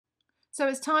So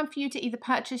it's time for you to either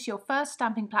purchase your first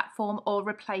stamping platform or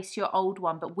replace your old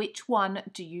one, but which one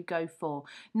do you go for?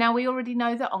 Now, we already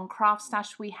know that on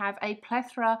CraftStash we have a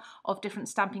plethora of different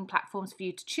stamping platforms for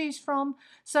you to choose from.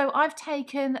 So I've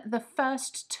taken the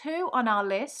first two on our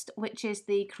list, which is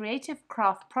the Creative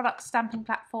Craft Products stamping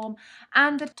platform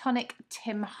and the Tonic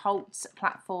Tim Holtz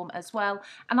platform as well,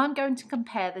 and I'm going to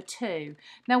compare the two.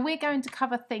 Now, we're going to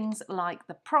cover things like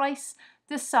the price,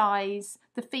 the size,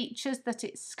 the features that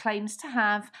it claims to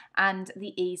have, and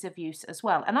the ease of use as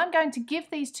well. And I'm going to give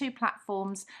these two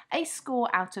platforms a score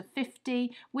out of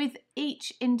 50, with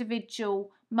each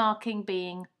individual marking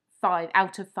being 5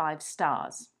 out of 5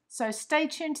 stars. So stay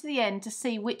tuned to the end to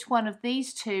see which one of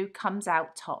these two comes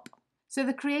out top. So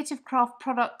the Creative Craft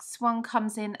Products one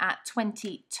comes in at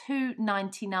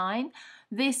 $22.99.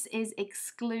 This is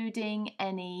excluding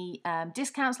any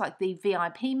discounts like the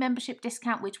VIP membership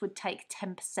discount, which would take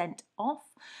 10%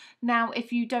 off. Now,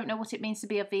 if you don't know what it means to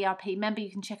be a VIP member,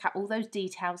 you can check out all those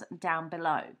details down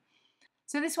below.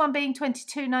 So this one being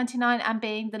 $22.99 and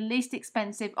being the least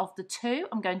expensive of the two,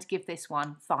 I'm going to give this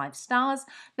one 5 stars.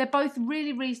 They're both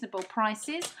really reasonable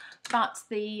prices, but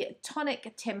the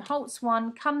Tonic Tim Holtz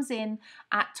one comes in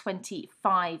at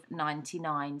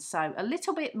 $25.99, so a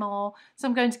little bit more. So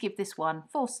I'm going to give this one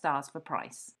 4 stars for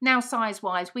price. Now,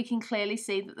 size-wise, we can clearly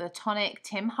see that the Tonic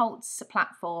Tim Holtz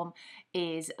platform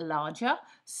is larger.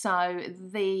 So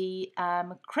the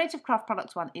Creative Craft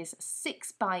Products one is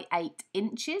 6 by 8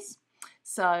 inches.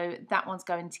 So that one's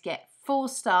going to get 4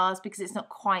 stars because it's not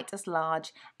quite as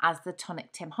large as the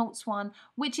Tonic Tim Holtz one,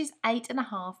 which is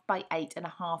 8.5 by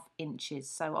 8.5 inches.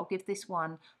 So I'll give this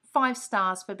one 5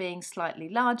 stars for being slightly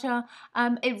larger.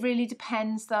 It really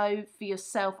depends though for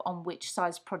yourself on which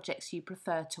size projects you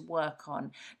prefer to work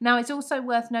on. Now, it's also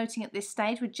worth noting at this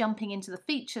stage, we're jumping into the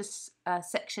features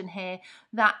section here,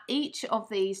 that each of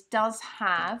these does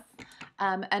have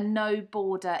a no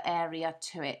border area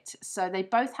to it. So they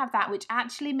both have that, which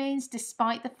actually means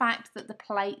despite the fact that the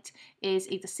plate is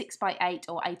either 6 by 8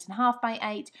 or 8.5 by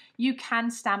 8, you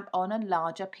can stamp on a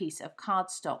larger piece of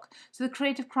cardstock. So the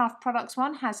Creative Craft Products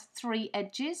one has 3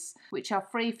 edges, which are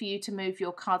free for you to move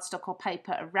your cardstock or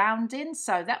paper around in.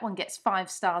 So that one gets 5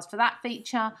 stars for that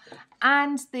feature.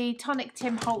 And the Tonic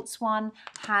Tim Holtz one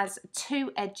has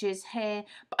 2 edges here,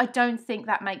 but I don't think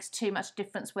that makes too much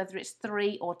difference whether it's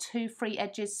 3 or 2 free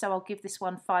edges, so I'll give this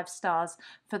one 5 stars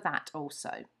for that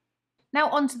also. Now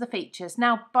on to the features.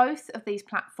 Now, both of these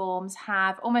platforms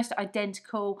have almost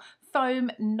identical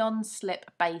foam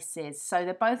non-slip bases, so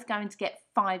they're both going to get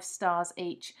 5 stars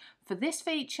each for this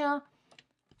feature.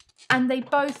 And they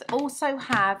both also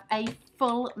have a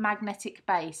full magnetic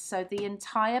base, so the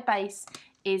entire base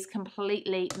is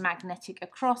completely magnetic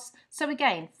across. So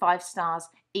again, 5 stars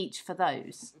each for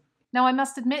those. Now, I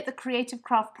must admit, the Creative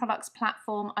Craft Products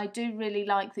platform, I do really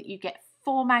like that you get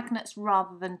 4 magnets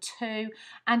rather than 2.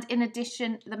 And in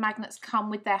addition, the magnets come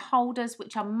with their holders,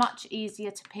 which are much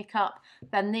easier to pick up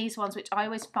than these ones, which I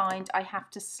always find I have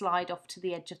to slide off to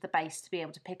the edge of the base to be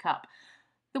able to pick up.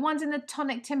 The ones in the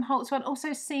Tonic Tim Holtz one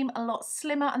also seem a lot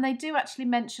slimmer, and they do actually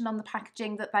mention on the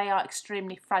packaging that they are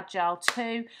extremely fragile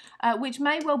too, which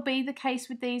may well be the case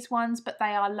with these ones, but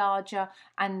they are larger,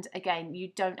 and again,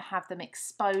 you don't have them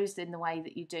exposed in the way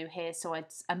that you do here, so I'd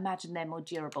imagine they're more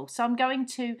durable. So I'm going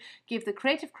to give the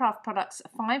Creative Craft Products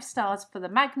 5 stars for the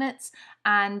magnets,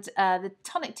 and the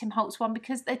Tonic Tim Holtz one,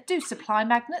 because they do supply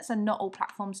magnets and not all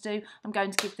platforms do, I'm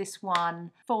going to give this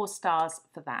one 4 stars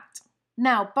for that.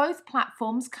 Now, both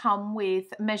platforms come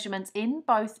with measurements in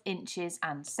both inches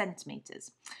and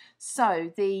centimetres.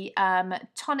 So the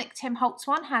Tonic Tim Holtz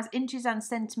one has inches and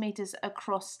centimetres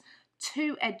across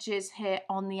 2 edges here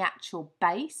on the actual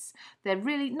base. They're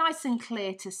really nice and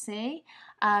clear to see.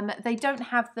 They don't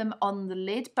have them on the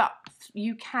lid, but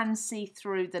you can see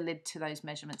through the lid to those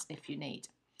measurements if you need.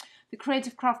 The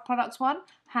Creative Craft Products one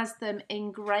has them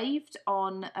engraved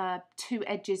on 2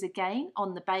 edges again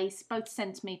on the base, both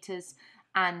centimetres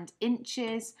and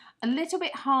inches. A little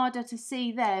bit harder to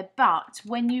see there, but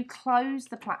when you close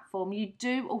the platform, you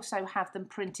do also have them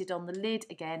printed on the lid,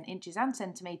 again, inches and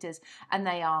centimetres, and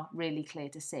they are really clear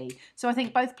to see. So I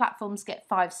think both platforms get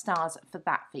 5 stars for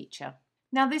that feature.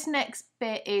 Now, this next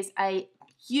bit is a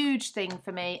huge thing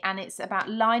for me, and it's about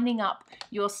lining up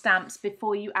your stamps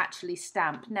before you actually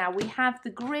stamp. Now, we have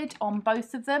the grid on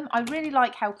both of them. I really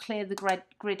like how clear the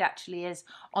grid actually is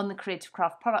on the Creative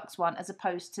Craft Products one as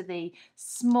opposed to the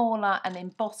smaller and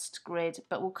embossed grid,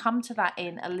 but we'll come to that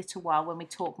in a little while when we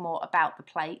talk more about the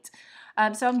plate.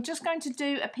 So I'm just going to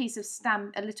do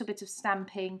a little bit of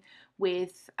stamping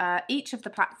with each of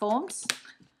the platforms.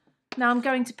 Now I'm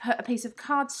going to put a piece of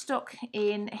cardstock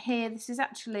in here. This is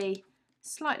actually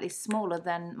slightly smaller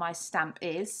than my stamp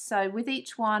is. So with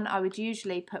each one, I would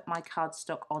usually put my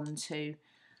cardstock onto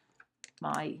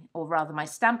my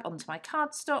stamp onto my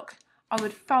cardstock. I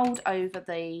would fold over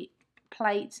the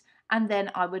plate and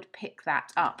then I would pick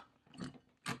that up.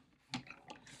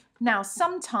 Now,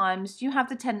 sometimes you have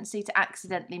the tendency to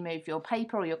accidentally move your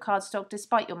paper or your cardstock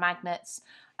despite your magnets.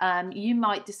 You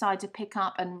might decide to pick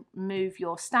up and move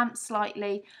your stamp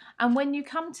slightly. And when you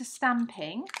come to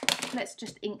stamping, let's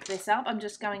just ink this up. I'm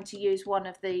just going to use one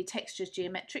of the Textures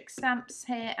Geometric stamps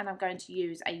here, and I'm going to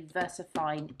use a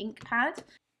VersaFine ink pad.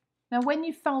 Now, when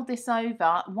you fold this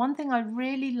over, one thing I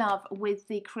really love with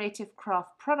the Creative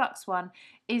Craft Products one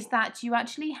is that you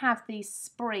actually have these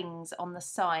springs on the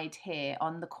side here,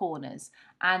 on the corners,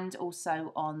 and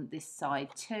also on this side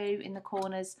too, in the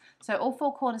corners. So all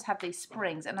four corners have these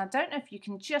springs, and I don't know if you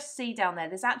can just see down there,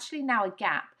 there's actually now a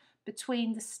gap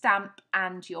between the stamp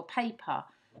and your paper.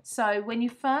 So when you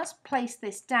first place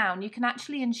this down, you can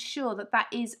actually ensure that that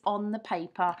is on the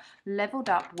paper, leveled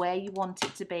up where you want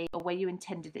it to be or where you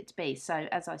intended it to be. So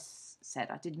as I said,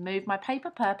 I did move my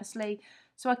paper purposely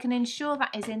so I can ensure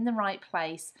that is in the right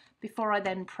place before I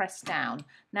then press down.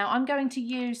 Now I'm going to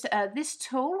use this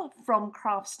tool from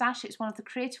CraftStash. It's one of the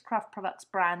Creative Craft Products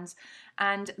brands,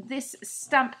 and this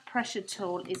stamp pressure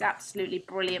tool is absolutely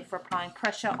brilliant for applying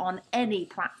pressure on any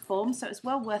platform, so it's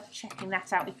well worth checking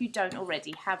that out if you don't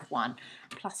already have one.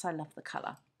 Plus I love the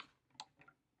colour.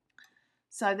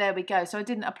 So there we go. So I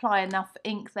didn't apply enough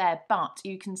ink there, but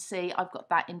you can see I've got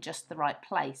that in just the right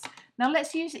place. Now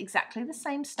let's use exactly the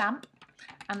same stamp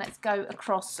and let's go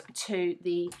across to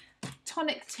the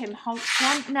Tonic Tim Holtz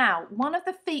one. Now, one of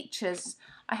the features,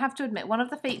 I have to admit, one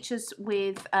of the features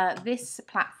with this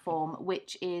platform,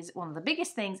 which is one of the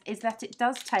biggest things, is that it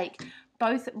does take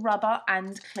both rubber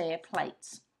and clear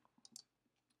plates.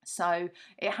 So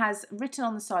it has written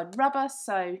on the side rubber,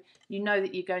 so you know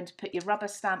that you're going to put your rubber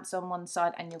stamps on one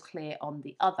side and your clear on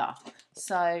the other.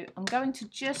 So I'm going to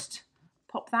just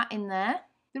pop that in there.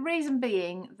 The reason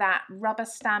being that rubber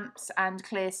stamps and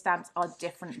clear stamps are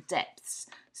different depths.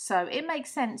 So it makes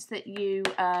sense that you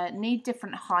need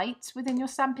different heights within your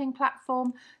stamping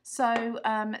platform. So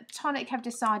Tonic have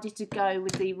decided to go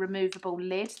with the removable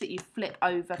lid that you flip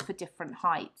over for different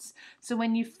heights. So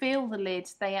when you feel the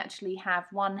lids, they actually have,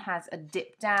 one has a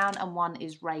dip down and one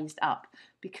is raised up.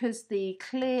 Because the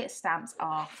clear stamps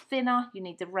are thinner, you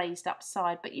need the raised up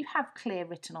side, but you have clear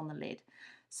written on the lid.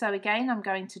 So again, I'm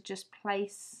going to just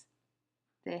place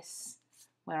this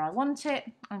where I want it.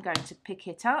 I'm going to pick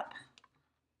it up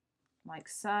like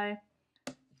so.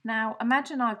 Now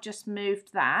imagine I've just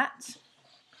moved that.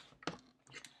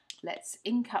 Let's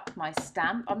ink up my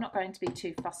stamp. I'm not going to be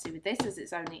too fussy with this as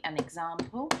it's only an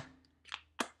example.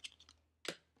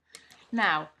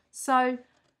 Now, so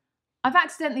I've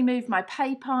accidentally moved my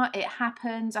paper. It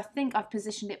happens. I think I've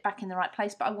positioned it back in the right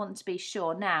place, but I want to be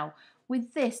sure. Now,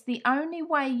 with this, the only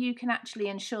way you can actually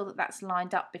ensure that that's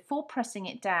lined up before pressing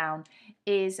it down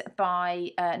is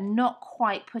by not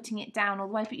quite putting it down all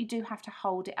the way, but you do have to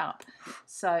hold it up.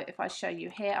 So if I show you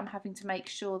here, I'm having to make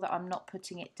sure that I'm not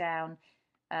putting it down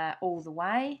all the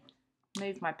way.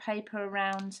 Move my paper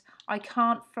around. I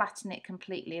can't flatten it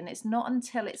completely, and it's not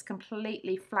until it's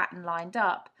completely flat and lined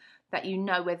up that you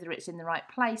know whether it's in the right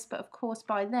place, but of course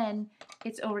by then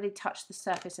it's already touched the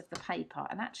surface of the paper,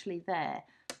 and actually there,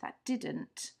 that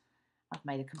didn't, I've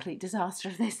made a complete disaster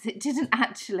of this, it didn't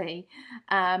actually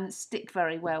stick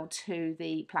very well to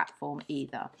the platform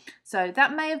either. So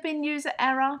that may have been user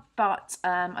error, but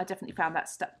I definitely found that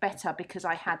stuck better because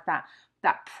I had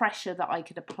that pressure that I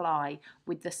could apply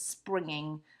with the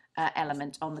springing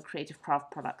element on the Creative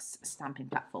Craft Products stamping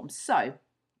platform. So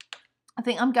I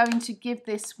think I'm going to give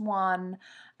this one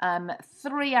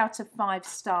 3 out of 5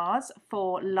 stars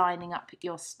for lining up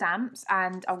your stamps,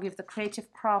 and I'll give the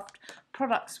Creative Craft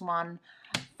Products one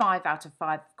 5 out of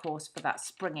 5, of course, for that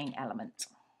springing element.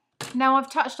 Now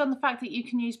I've touched on the fact that you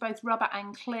can use both rubber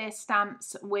and clear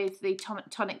stamps with the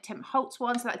Tonic Tim Holtz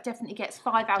one, so that definitely gets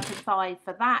 5 out of 5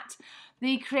 for that.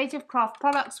 The Creative Craft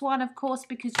Products one, of course,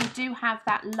 because you do have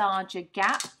that larger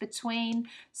gap between,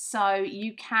 so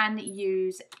you can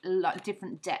use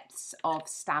different depths of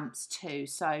stamps too.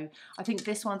 So I think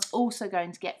this one's also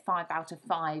going to get 5 out of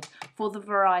 5 for the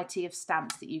variety of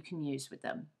stamps that you can use with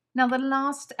them. Now the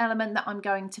last element that I'm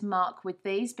going to mark with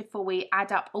these before we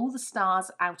add up all the stars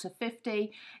out of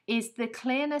 50 is the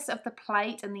clearness of the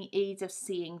plate and the ease of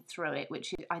seeing through it,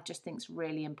 which I just think is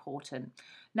really important.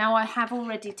 Now, I have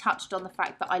already touched on the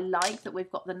fact that I like that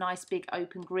we've got the nice big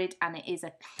open grid and it is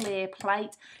a clear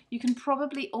plate. You can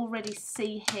probably already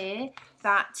see here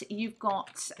that you've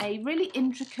got a really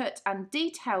intricate and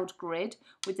detailed grid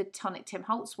with the Tonic Tim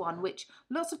Holtz one, which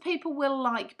lots of people will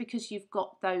like because you've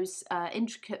got those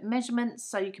intricate measurements,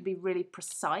 so you can be really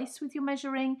precise with your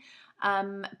measuring.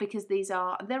 Because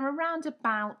they're around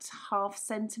about 1/2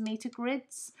 centimetre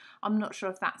grids. I'm not sure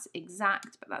if that's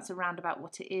exact, but that's around about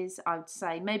what it is. I would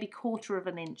say maybe 1/4 of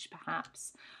an inch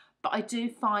perhaps. But I do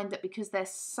find that because they're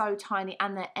so tiny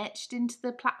and they're etched into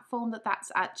the platform,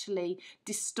 that's actually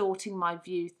distorting my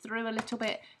view through a little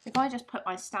bit. If I just put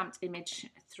my stamped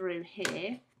image through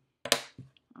here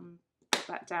and put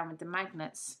that down with the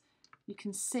magnets, you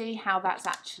can see how that's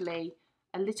actually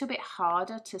a little bit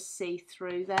harder to see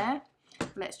through there.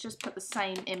 Let's just put the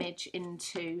same image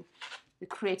into the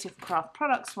Creative Craft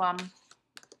Products one.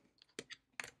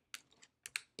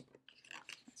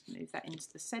 Let's move that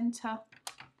into the center.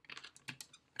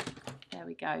 There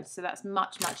we go. So that's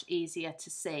much, much easier to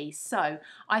see. So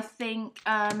I think,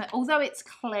 although it's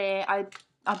clear,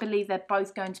 I believe they're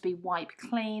both going to be wipe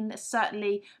clean.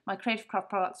 Certainly my Creative Craft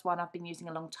Products one I've been using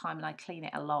a long time and I clean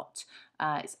it a lot.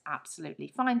 It's absolutely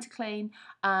fine to clean.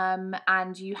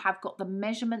 And you have got the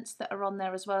measurements that are on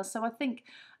there as well. So I think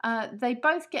they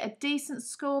both get a decent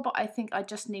score, but I think I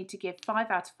just need to give 5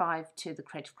 out of 5 to the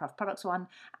Creative Craft Products one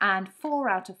and 4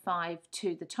 out of 5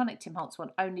 to the Tonic Tim Holtz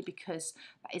one, only because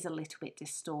that is a little bit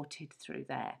distorted through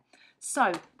there.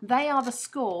 So they are the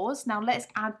scores. Now let's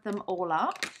add them all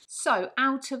up. So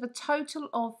out of a total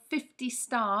of 50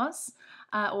 stars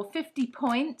or 50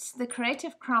 points, the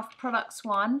Creative Craft Products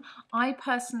one, I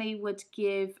personally would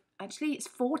give, actually it's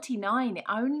 49. It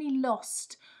only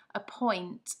lost a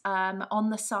point on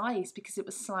the size because it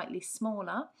was slightly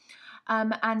smaller.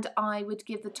 And I would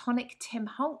give the Tonic Tim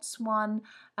Holtz one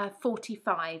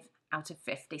 45 out of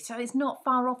 50. So it's not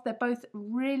far off. They're both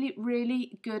really,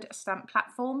 really good stamp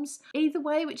platforms. Either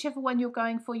way, whichever one you're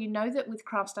going for, you know that with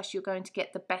CraftStash you're going to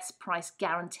get the best price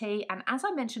guarantee. And as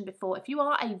I mentioned before, if you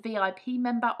are a VIP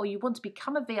member or you want to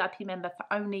become a VIP member for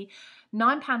only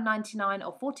 £9.99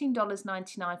 or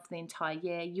 $14.99 for the entire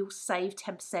year, you'll save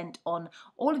 10% on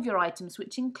all of your items,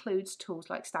 which includes tools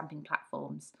like stamping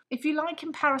platforms. If you like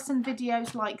comparison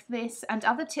videos like this and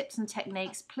other tips and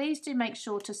techniques, please do make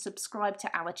sure to subscribe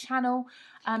to our channel.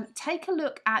 Take a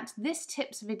look at this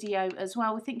tips video as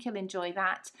well. We think you'll enjoy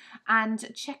that.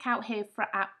 And check out here for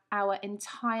our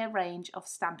entire range of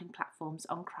stamping platforms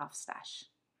on CraftStash.